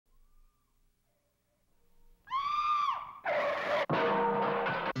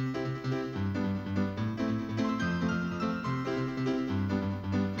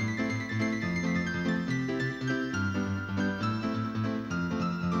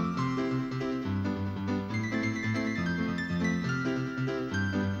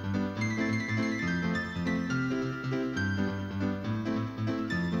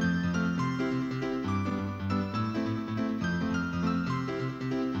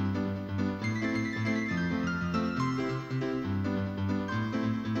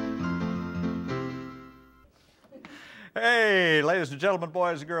Hey, ladies and gentlemen,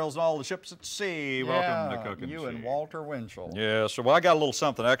 boys and girls, and all the ships at sea, welcome to Cookin Cheap. You and Walter Winchell. Yeah, so I got a little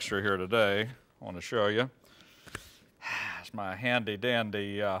something extra here today I want to show you. It's my handy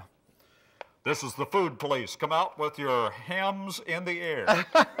dandy, this is the food police. Come out with your hams in the air.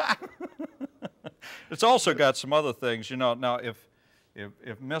 It's also got some other things, you know. Now, if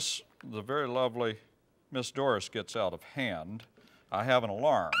the very lovely Miss Doris gets out of hand, I have an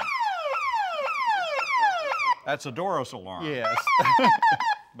alarm. That's a Doris alarm. Yes.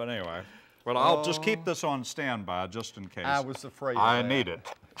 But anyway, well, I'll just keep this on standby just in case. I was afraid of I that. need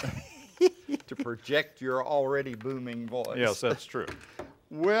it. To project your already booming voice. Yes, that's true.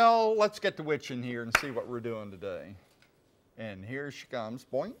 Well, let's get the witch in here and see what we're doing today. And here she comes.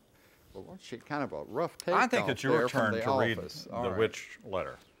 Boing. Well, she kind of a rough take. I think it's your turn to read All the right. witch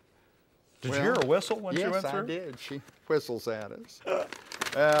letter. Did you hear a whistle when she went through? Yes, I did. She whistles at us.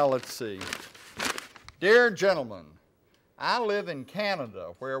 Well, let's see. Dear gentlemen, I live in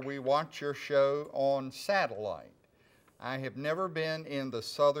Canada where we watch your show on satellite. I have never been in the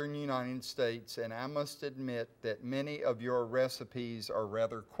southern United States, and I must admit that many of your recipes are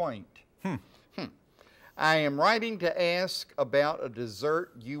rather quaint. I am writing to ask about a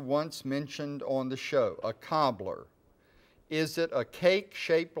dessert you once mentioned on the show, a cobbler. Is it a cake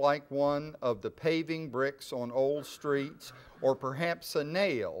shaped like one of the paving bricks on old streets, or perhaps a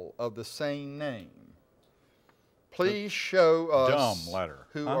nail of the same name? Please show us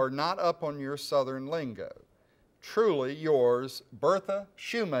who are not up on your southern lingo. Truly yours, Bertha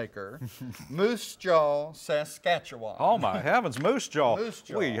Shoemaker, Moose Jaw, Saskatchewan. Oh my heavens, Moose Jaw. Moose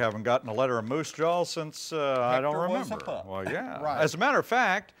Jaw. We haven't gotten a letter of Moose Jaw since I don't Hector was remember. a pup. Well, yeah. Right. As a matter of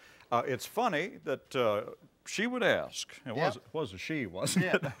fact, it's funny that she would ask. It was a she, wasn't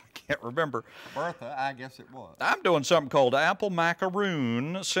it? I can't remember. Bertha, I guess it was. I'm doing something called apple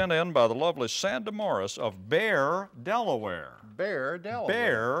macaroon, sent in by the lovely Sandra Morris of Bear, Delaware. Bear, Delaware.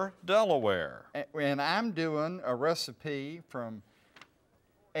 Bear, Delaware. And I'm doing a recipe from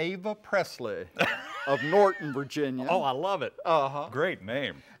Ava Presley of Norton, Virginia. Oh, I love it. Uh-huh. Great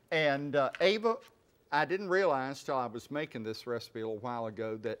name. And Ava, I didn't realize till I was making this recipe a little while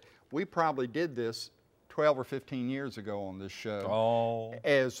ago that we probably did this 12 or 15 years ago on this show. Oh,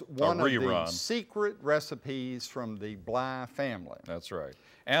 as one of rerun. the secret recipes from the Bly family. That's right.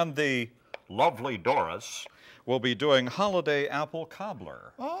 And the lovely Doris will be doing holiday apple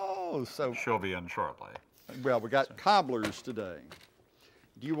cobbler. Oh, so She'll be in shortly. well, we got cobblers today.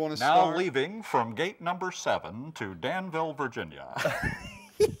 Do you want to Now start? leaving from gate number 7 to Danville, Virginia.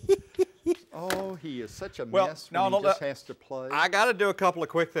 Oh, he is such a Well, mess no, when no, he just has to play. I got to do a couple of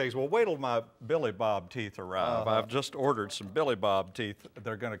quick things. Well, wait till my Billy Bob teeth arrive. I've just ordered some Billy Bob teeth.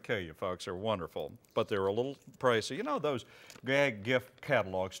 They're going to kill you, folks. They're wonderful, but they're a little pricey. You know, those gag gift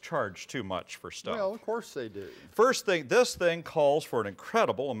catalogs charge too much for stuff. Well, of course they do. First thing, this thing calls for an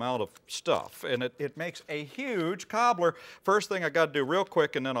incredible amount of stuff, and it makes a huge cobbler. First thing I got to do real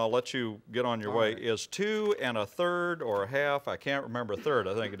quick, and then I'll let you get on your way, is 2 1/3 or a half, I can't remember, a third,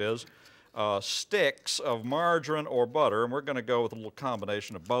 I think it is, sticks of margarine or butter, and we're going to go with a little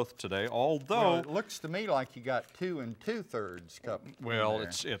combination of both today, although... Well, it looks to me like you got 2 2/3 cup. Well, in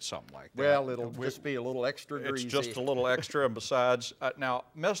there. it's something like that. Well, it'll just be a little extra greasy. It's just a little extra, and besides, now,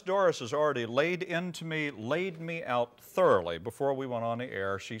 Miss Doris has already laid me out thoroughly before we went on the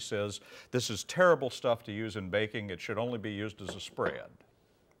air. She says, this is terrible stuff to use in baking. It should only be used as a spread.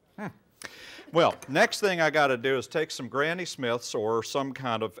 Well, next thing I got to do is take some Granny Smiths or some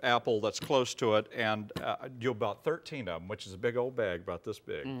kind of apple that's close to it, and do about 13 of them, which is a big old bag about this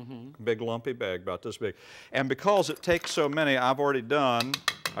big. Big lumpy bag about this big. And because it takes so many, I've already done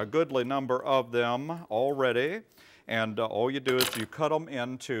a goodly number of them already. And all you do is you cut them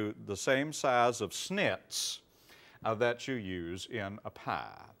into the same size of snits that you use in a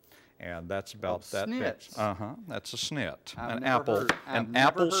pie. And that's about that big. That's a snit. An apple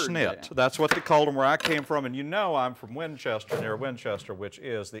snit. That's what they called them where I came from. And you know I'm from Winchester, near Winchester, which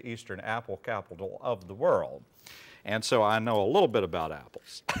is the eastern apple capital of the world. And so I know a little bit about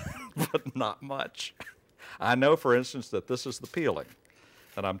apples, but not much. I know, for instance, that this is the peeling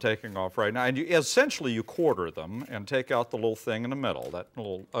that I'm taking off right now. And essentially you quarter them and take out the little thing in the middle, that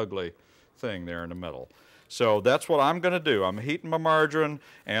little ugly thing there in the middle. So that's what I'm going to do. I'm heating my margarine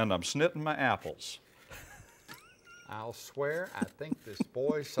and I'm snitting my apples. I'll swear, I think this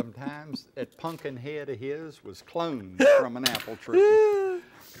boy sometimes, that pumpkin head of his was cloned from an apple tree.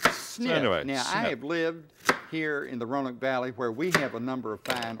 Snip. Anyway, now, snip. I have lived here in the Roanoke Valley where we have a number of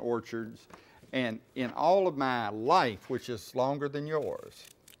fine orchards, and in all of my life, which is longer than yours,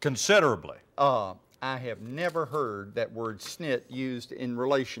 Considerably. I have never heard that word snit used in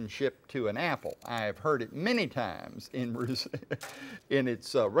relationship to an apple. I have heard it many times in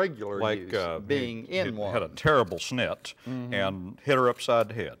its regular use, being in one. Had a terrible snit and hit her upside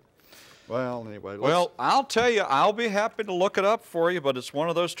the head. Well, anyway. Well, I'll tell you, I'll be happy to look it up for you, but it's one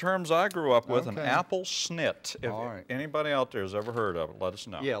of those terms I grew up with, an apple snit. If anybody out there has ever heard of it, let us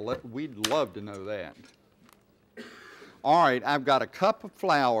know. Yeah, we'd love to know that. All right, I've got a cup of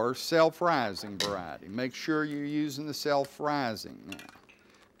flour, self-rising variety. Make sure you're using the self-rising now.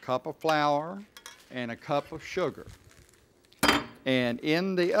 Cup of flour and a cup of sugar. And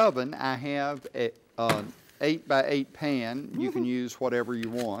in the oven, I have an 8x8 pan. You can use whatever you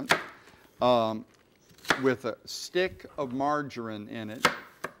want. With a stick of margarine in it,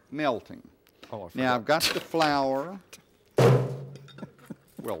 melting. Now, I've got the flour.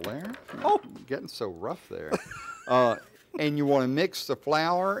 Well, there. Oh, getting so rough there. And you want to mix the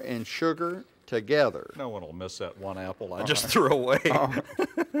flour and sugar together. No one will miss that one apple I just threw away.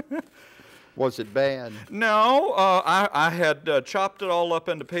 Was it bad? No, I had chopped it all up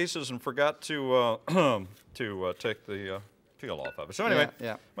into pieces and forgot to take the peel off of it. So anyway,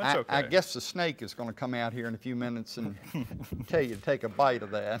 that's okay. I guess the snake is going to come out here in a few minutes and tell you to take a bite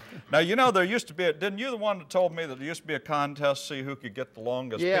of that. Now, you know, there used to be, didn't you the one that told me that there used to be a contest to see who could get the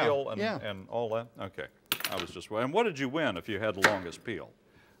longest peel and all that? Okay. I was just, and what did you win if you had the longest peel?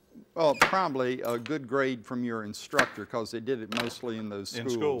 Well, probably a good grade from your instructor, because they did it mostly in those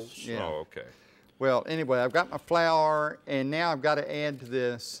schools. In schools? Yeah. Oh, okay. Well, anyway, I've got my flour, and now I've got to add to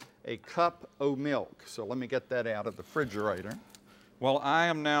this a cup of milk. So let me get that out of the refrigerator. Well, I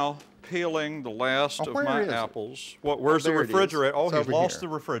am now peeling the last of my apples. Where's the there refrigerator? Oh, he's lost here.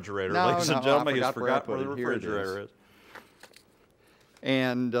 the refrigerator, No, ladies and gentlemen. He's forgotten where the Here it refrigerator is.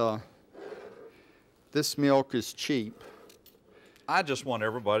 And this milk is cheap. I just want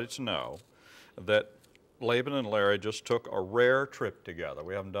everybody to know that Laban and Larry just took a rare trip together.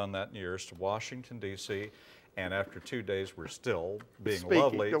 We haven't done that in years, to Washington, D.C., and after 2 days, we're still being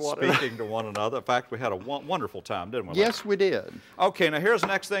lovely, speaking to one another. In fact, we had a wonderful time, didn't we? Yes, we did. Okay, now here's the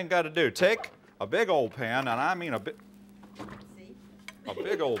next thing you got to do. Take a big old pan, and I mean a big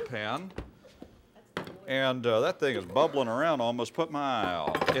old pan, and that thing is bubbling around, almost put my eye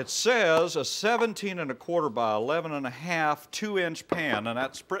out. It says a 17 1/4 by 11 1/2 2-inch pan, and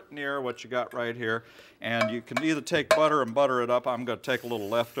that's pretty near what you got right here. And you can either take butter and butter it up. I'm going to take a little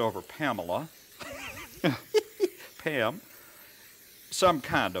leftover Pamela. Pam. Some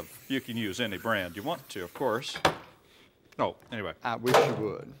kind of, you can use any brand you want to, of course. No, anyway. I wish you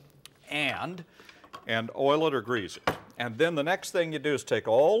would. And oil it or grease it. And then the next thing you do is take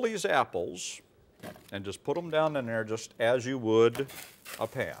all these apples and just put them down in there just as you would a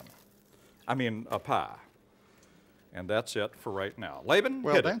pie. And that's it for right now. Laban,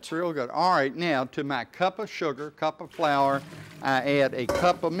 well, that's real good. All right, now to my cup of sugar, cup of flour, I add a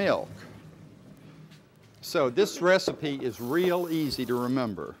cup of milk. So this recipe is real easy to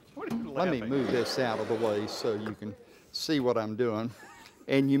remember. Let me move this out of the way so you can see what I'm doing.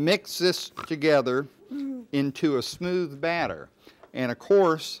 And you mix this together into a smooth batter. And of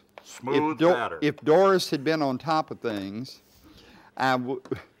course, if Doris had been on top of things, I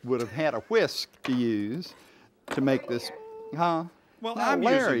would have had a whisk to use to make this, Well, I'm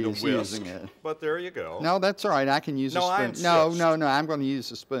Larry's using the whisk, using it. but there you go. No, that's all right. I can use a spoon. I insist. No, I'm going to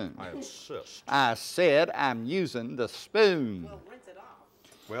use a spoon. I insist. I said I'm using the spoon. Well, rinse it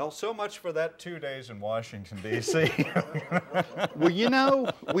off. Well, so much for that 2 days in Washington, D.C. Well, you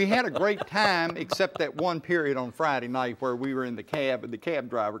know, we had a great time, except that one period on Friday night where we were in the cab and the cab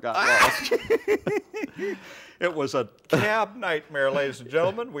driver got lost. It was a cab nightmare, ladies and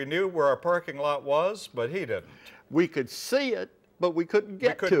gentlemen. We knew where our parking lot was, but he didn't. We could see it, but we couldn't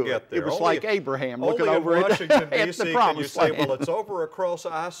get to it. There. It was only, like Abraham looking over in Washington, at D.C. the Can you say, land. well, it's over across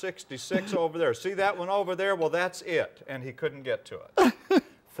I-66 over there. See that one over there? Well, that's it. And he couldn't get to it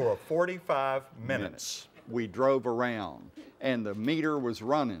for 45 minutes. We drove around, and the meter was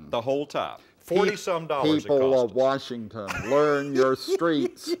running. The whole time. $40-some it People cost of us. Washington, learn your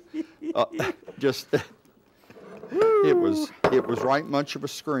streets. It was right much of a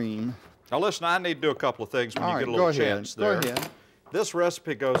scream. Now listen, I need to do a couple of things when you get a little chance there. Go ahead. This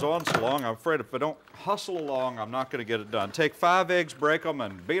recipe goes on so long, I'm afraid if I don't hustle along, I'm not going to get it done. Take 5 eggs, break them,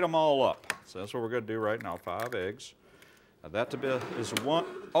 and beat them all up. So that's what we're going to do right now, 5 eggs. Now that is one,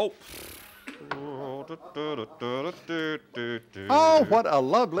 oh. Oh, what a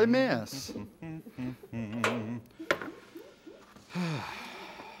lovely mess.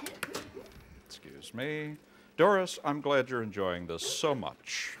 Excuse me. Doris, I'm glad you're enjoying this so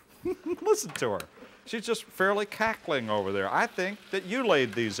much. Listen to her. She's just fairly cackling over there. I think that you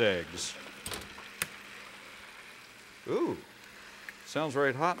laid these eggs. Ooh, sounds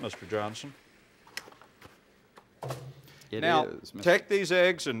very hot, Mr. Johnson. It now, is, Mr. take these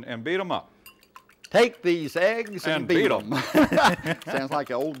eggs and beat them up. Take these eggs and beat them. 'em. Sounds like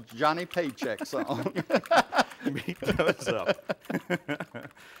an old Johnny Paycheck song. Beat those up.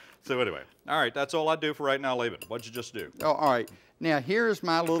 So anyway, all right, that's all I do for right now, Laban. What'd you just do? Oh, all right. Now, here's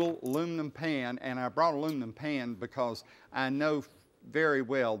my little aluminum pan, and I brought an aluminum pan because I know very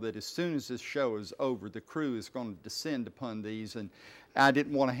well that as soon as this show is over, the crew is going to descend upon these, and I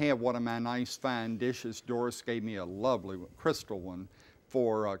didn't want to have one of my nice fine dishes. Doris gave me a lovely crystal one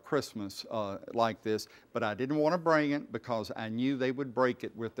for Christmas like this, but I didn't want to bring it because I knew they would break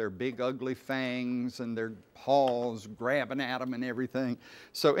it with their big ugly fangs and their paws grabbing at them and everything.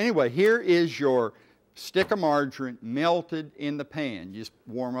 So anyway, here is your stick of margarine melted in the pan. You just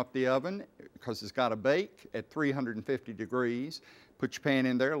warm up the oven because it's got to bake at 350 degrees. Put your pan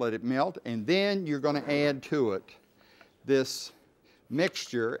in there, let it melt, and then you're going to add to it this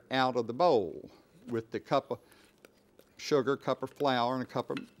mixture out of the bowl with the cup of sugar, cup of flour, and a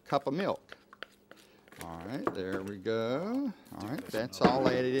cup of milk. All right, there we go. All right, that's all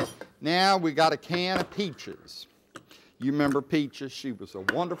added in. Now we got a can of peaches. You remember Peaches? She was a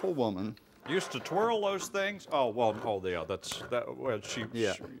wonderful woman. Used to twirl those things? Oh, well, oh, yeah, well, she,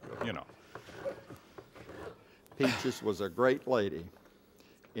 you know. Peaches was a great lady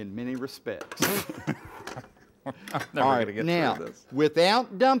in many respects. I'm never all going to right, get now, through this.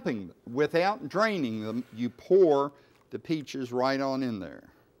 without dumping them, without draining them, you pour the peaches right on in there.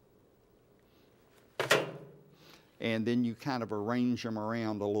 And then you kind of arrange them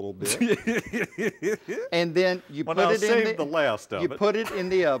around a little bit. And then you Well, put now it save the last of you it. put it in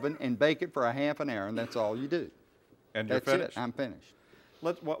the oven and bake it for a half an hour, and that's all you do. And you're That's finished? it. I'm finished.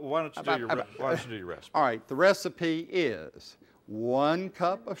 Why don't you do your recipe? All right, the recipe is 1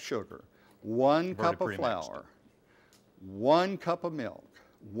 cup of sugar, 1 cup of pre-mixed. flour, 1 cup of milk,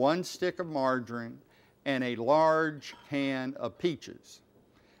 1 stick of margarine, and a large can of peaches.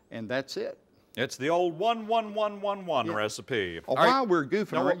 And that's it. It's the old 1-1-1-1-1 Yeah. recipe. Oh, All right. while we're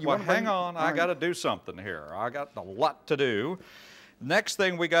goofing No, around, you well, wanna bring- hang on. all I right. got to do something here. I got a lot to do. Next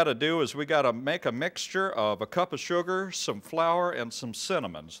thing we got to do is we got to make a mixture of a cup of sugar, some flour, and some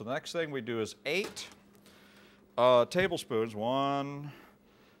cinnamon. So the next thing we do is 8 tablespoons. 1,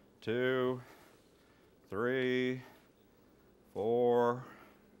 2, 3, 4,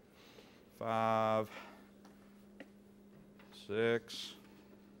 5, 6,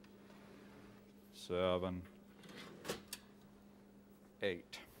 7,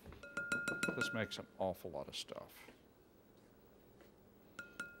 8. This makes an awful lot of stuff.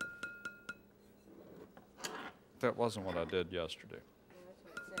 That wasn't what I did yesterday.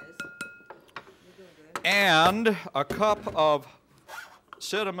 That's what it says. You're doing good. And a cup of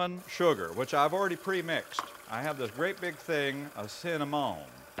cinnamon sugar, which I've already pre-mixed. I have this great big thing of cinnamon,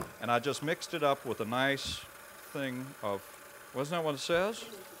 and I just mixed it up with a nice thing of, wasn't that what it says?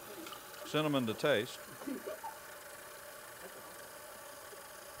 Cinnamon to taste.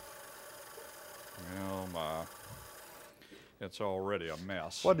 Oh my, it's already a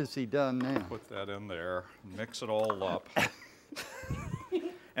mess. What has he done now? Put that in there, mix it all up.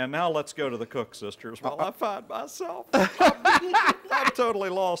 And now let's go to the Cook sisters while I find myself. I'm totally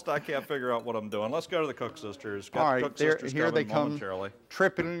lost. I can't figure out what I'm doing. Let's go to the Cook sisters. Got All the right, Cook there, sisters here coming they come momentarily.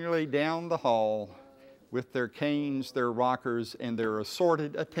 trippingly down the hall with their canes, their rockers, and their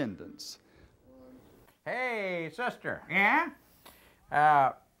assorted attendants. Hey, sister. Yeah?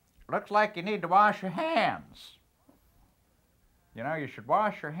 Looks like you need to wash your hands. You know, you should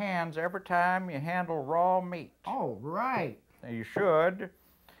wash your hands every time you handle raw meat. Oh, right. You should.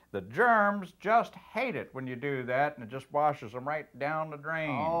 The germs just hate it when you do that, and it just washes them right down the drain.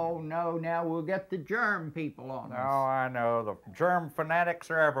 Oh, no, now we'll get the germ people on Oh, us. I know. The germ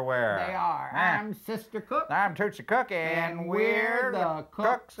fanatics are everywhere. They are. Ah. I'm Sister Cook, I'm Tootsie Cookie, and we're the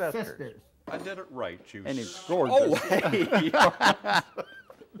Cook sisters. I did it right, you. And it's Oh, gorgeous. hey.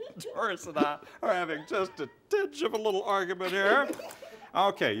 Doris and I are having just a tinge of a little argument here.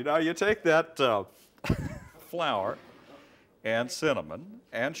 Okay, you know, you take that flour and cinnamon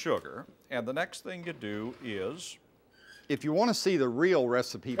and sugar, and the next thing you do is... If you want to see the real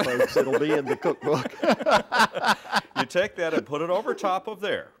recipe, folks, it'll be in the cookbook. You take that and put it over top of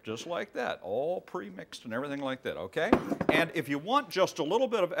there, just like that, all pre-mixed and everything like that, okay? And if you want just a little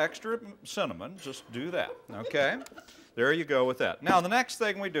bit of extra cinnamon, just do that, okay? There you go with that. Now, the next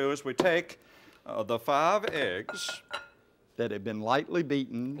thing we do is we take the 5 eggs, That have been lightly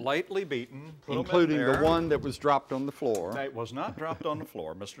beaten, lightly beaten, put 'em in including the there. one that was dropped on the floor. It was not dropped on the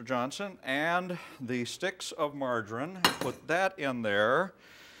floor, Mr. Johnson. And the sticks of margarine, put that in there.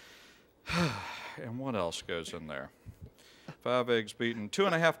 And what else goes in there? 5 eggs beaten,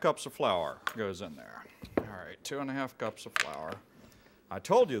 2½ cups of flour goes in there. All right, 2½ cups of flour. I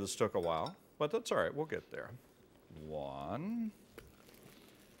told you this took a while, but that's all right, we'll get there. 1,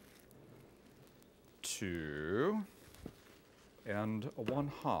 2, and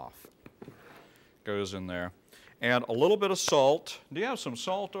 1/2 goes in there. And a little bit of salt. Do you have some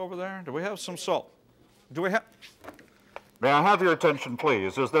salt over there? Do we have some salt? Do we have? May I have your attention,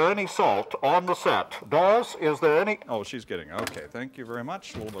 please? Is there any salt on the set? Doris, is there any? Oh, she's getting, okay, thank you very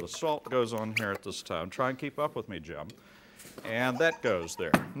much. A little bit of salt goes on here at this time. Try and keep up with me, Jim. And that goes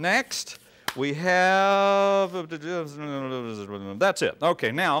there. Next, we have, that's it.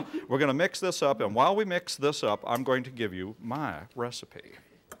 Okay, now we're going to mix this up, and while we mix this up, I'm going to give you my recipe.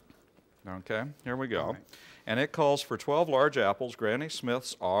 Okay, here we go. And it calls for 12 large apples. Granny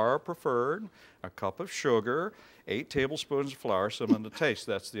Smiths are preferred, a cup of sugar, 8 tablespoons of flour, cinnamon to taste.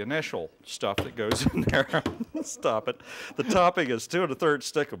 That's the initial stuff that goes in there. Stop it. The topping is 2 1/3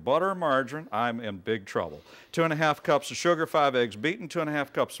 stick of butter or margarine. I'm in big trouble. 2½ cups of sugar, 5 eggs beaten,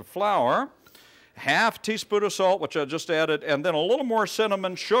 2½ cups of flour, ½ teaspoon of salt, which I just added, and then a little more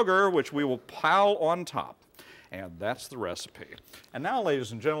cinnamon sugar, which we will pile on top. And that's the recipe. And now,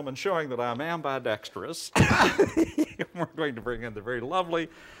 ladies and gentlemen, showing that I'm ambidextrous, we're going to bring in the very lovely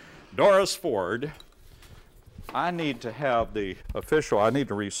Doris Ford. I need to have the official, I need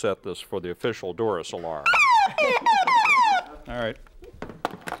to reset this for the official Doris alarm. All right.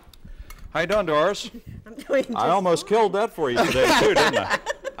 How you doing, Doris? I'm doing just I almost killed that for you today, too, didn't I?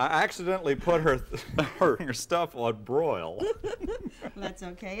 I accidentally put her stuff on broil. That's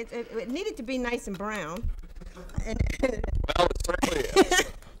okay. It needed to be nice and brown. Well, it certainly is.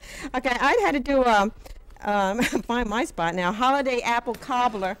 Okay, I had to do find my spot now. Holiday apple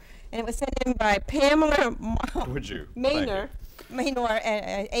cobbler, and it was sent in by Pamela Would you? Maynor,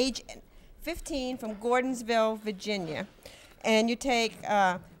 age 15, from Gordonsville, Virginia. And you take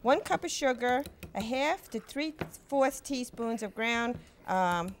 1 cup of sugar, a 1/2 to 3/4 teaspoons of ground,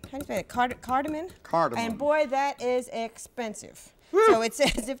 how do you say it, cardamom? Cardamom. And boy, that is expensive. So it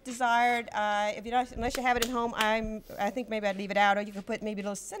says, if desired, if you don't, unless you have it at home, I think maybe I'd leave it out, or you could put maybe a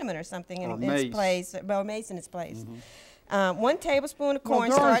little cinnamon or something in its place, well, mace in its place. 1 tablespoon of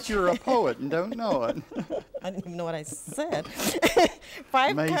cornstarch. Doris, you're a poet and don't know it. I didn't even know what I said.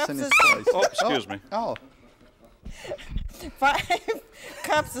 5 Mace cups in of its place. Oh, excuse me. Oh, 5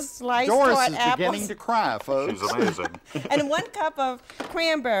 cups of sliced Doris hot is apples. beginning to cry, folks. She's amazing. And 1 cup of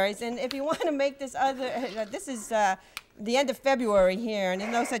cranberries. And if you want to make this other, this is the end of February here, and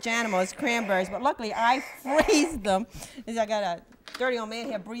there's no such animal as cranberries, but luckily I freeze them. I got a dirty old man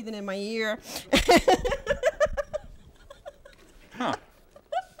here breathing in my ear. Huh.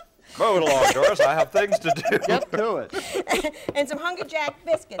 Move it along, Doris. I have things to do. Get to it. And some Hunger Jack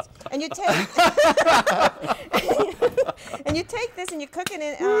biscuits. And you take and you take this and you cook it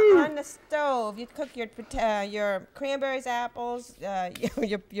in, on the stove. You cook your cranberries, apples,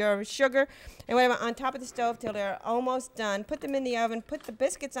 your sugar, and whatever on top of the stove till they're almost done. Put them in the oven. Put the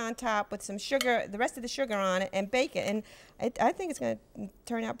biscuits on top with some sugar, the rest of the sugar on it, and bake it. And I think it's going to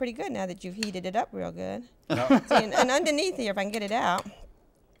turn out pretty good now that you've heated it up real good. No. See, and underneath here, if I can get it out.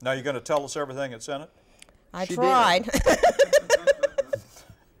 Now you're going to tell us everything that's in it? I She tried.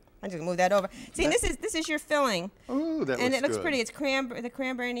 I just move that over. See, this is your filling. Ooh, that And it looks good. pretty. It's the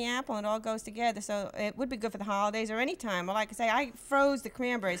cranberry and the apple, and it all goes together. So it would be good for the holidays or any time. Well, like I say, I froze the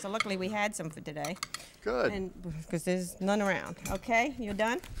cranberries, so luckily we had some for today. Good. And because there's none around. Okay, you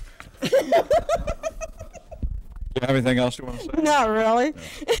done? You have anything else you want to say? Not really.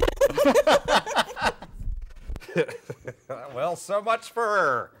 Well, so much for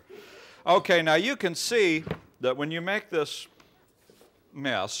her. Okay, now you can see that when you make this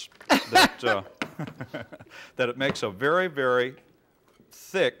mess, that, that it makes a very, very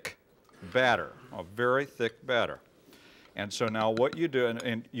thick batter, a very thick batter. And so now what you do,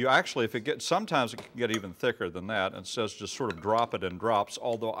 and you actually, if it gets, sometimes it can get even thicker than that, and it says just sort of drop it in drops,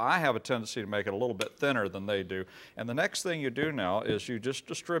 although I have a tendency to make it a little bit thinner than they do. And the next thing you do now is you just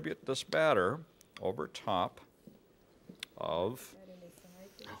distribute this batter over top of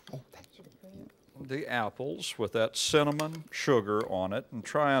the apples with that cinnamon sugar on it, and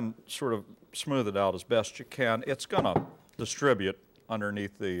try and sort of smooth it out as best you can. It's going to distribute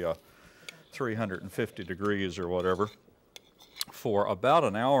underneath the 350 degrees or whatever for about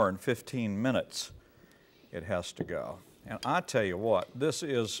 1 hour and 15 minutes. It has to go. And I tell you what,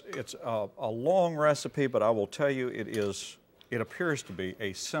 it's a long recipe, but I will tell you it appears to be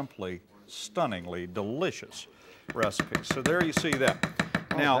a simply stunningly delicious recipe. So there you see that.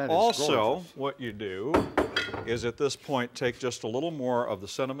 Now that is also gorgeous. what you do is at this point take just a little more of the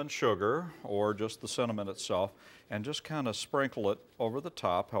cinnamon sugar or just the cinnamon itself and just kind of sprinkle it over the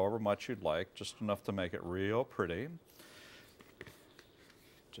top however much you'd like, just enough to make it real pretty.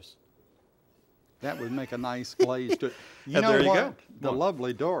 Just that would make a nice glaze to it. You know there you what? go. The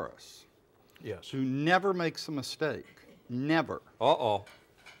lovely Doris, yes, who never makes a mistake, never. Uh-oh.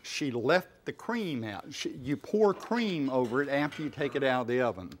 She left the cream out. You pour cream over it after you take it out of the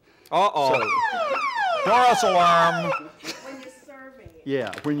oven. Uh-oh. Doris alarm. When you're serving it.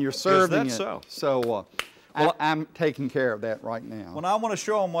 Yeah, when you're serving that it. so? So I'm taking care of that right now. Well, I want to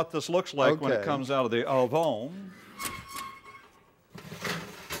show them what this looks like when it Okay. comes out of the oven.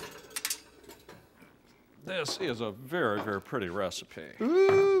 This is a very, very pretty recipe.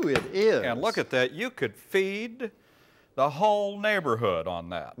 Ooh, it is. And look at that. You could feed the whole neighborhood on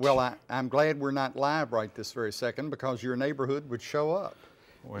that. Well, I'm glad we're not live right this very second because your neighborhood would show up.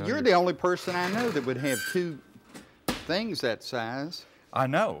 Well, you're the only person I know that would have 2 things that size. I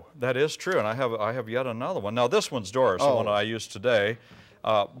know. That is true. And I have yet another one. Now, this one's Doris, the Oh. one I used today.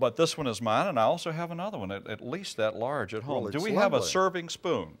 But this one is mine, and I also have another one at least that large at home. Well, Do it's we have a lovely. serving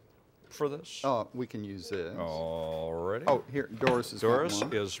spoon for this? We can use this. Alrighty. Oh, here, Doris is Doris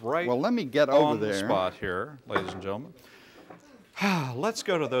is right Well, let me get on over the there. spot here, ladies and gentlemen. Let's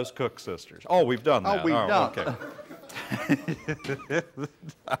go to those Cook sisters. Oh, we've done that. Oh, we've done. Okay.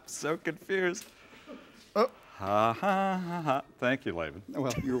 I'm so confused. Oh. Ha, ha, ha, ha. Thank you, Laban.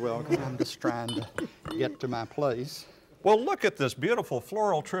 Well, you're welcome. I'm just trying to get to my place. Well, look at this beautiful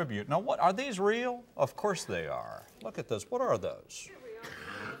floral tribute. Now, what are these real? Of course they are. Look at this. What are those?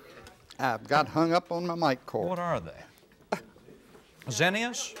 I've got hung up on my mic cord. What are they?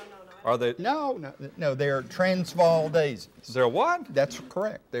 Zinnias? Are they? No, they're Transvaal daisies. They're what? That's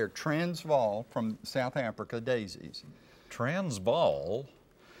correct. They're Transvaal from South Africa daisies. Transvaal?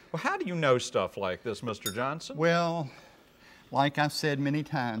 Well, how do you know stuff like this, Mr. Johnson? Well, like I've said many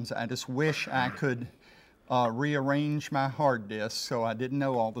times, I just wish I could rearrange my hard disk so I didn't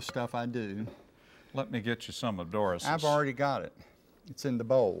know all the stuff I do. Let me get you some of Doris's. I've already got it. It's in the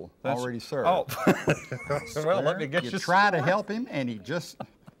bowl, already served. Oh, well, let me get you. You try to help him, and he just...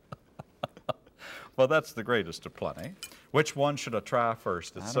 Well, that's the greatest of plenty. Which one should I try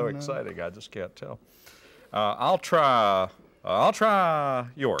first? It's so don't know. exciting, I just can't tell. I'll try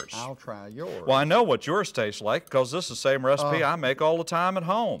yours. I'll try yours. Well, I know what yours tastes like because this is the same recipe I make all the time at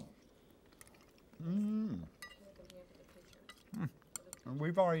home.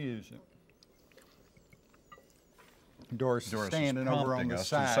 We've already used it. Doris is Doris standing is over on prompting the us to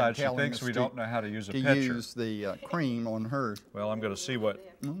side decide she telling thinks us we don't know how to use a to pitcher. use the cream on her. Well, I'm going to see what,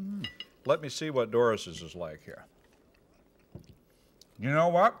 let me see what Doris's is like here. You know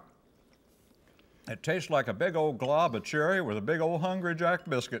what? It tastes like a big old glob of cherry with a big old Hungry Jack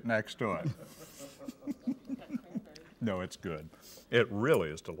biscuit next to it. No, it's good. It really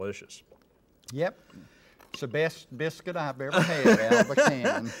is delicious. Yep. It's the best biscuit I've ever had out of a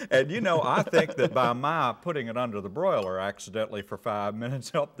can. And you know, I think that by my putting it under the broiler accidentally for 5 minutes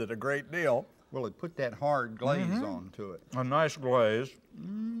helped it a great deal. Well, it put that hard glaze onto it. A nice glaze.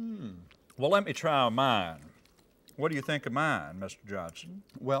 Well, let me try mine. What do you think of mine, Mr. Johnson?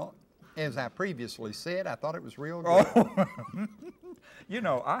 Well, as I previously said, I thought it was real good. You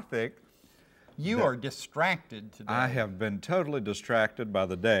know, I think You are distracted today. I have been totally distracted by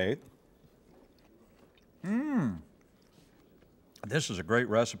the day. This is a great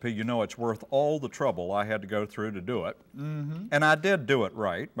recipe. You know, it's worth all the trouble I had to go through to do it. And I did do it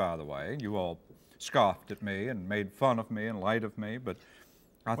right, by the way. You all scoffed at me and made fun of me and light of me, but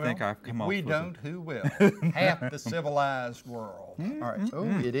I think I've come up with we don't, who will? Half the civilized world. All right. Oh,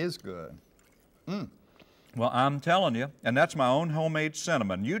 it is good. Well, I'm telling you, and that's my own homemade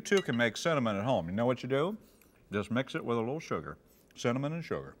cinnamon. You too can make cinnamon at home. You know what you do? Just mix it with a little sugar, cinnamon and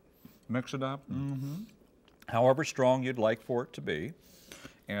sugar. Mix it up, however strong you'd like for it to be,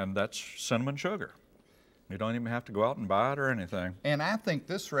 and that's cinnamon sugar. You don't even have to go out and buy it or anything. And I think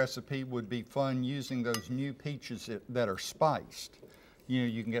this recipe would be fun using those new peaches that are spiced. You know,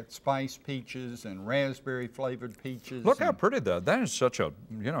 you can get spiced peaches and raspberry flavored peaches. Look how pretty that is. Such a,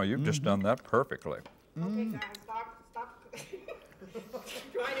 you know, you've just done that perfectly. Okay, guys, stop trying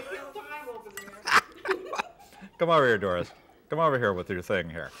to kill time over there. Come over here, Doris. Come over here with your thing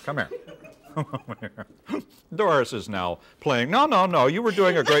here. Come here. Come over here. Doris is now playing. No, you were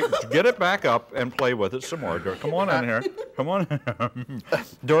doing a great, get it back up and play with it some more, Doris. Come on in here. Come on in here.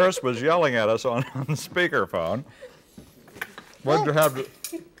 Doris was yelling at us on speakerphone. What'd you have?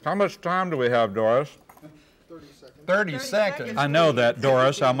 How much time do we have, Doris? 30 seconds. I know that,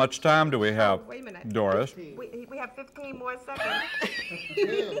 Doris. How much time do we have, Wait a minute. Doris? We have 15 more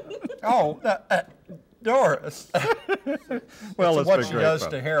seconds. Oh, Doris. Well, It's it's what been she great does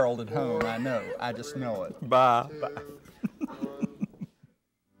fun. to Harold at home, I know. I just know it. Bye. Bye.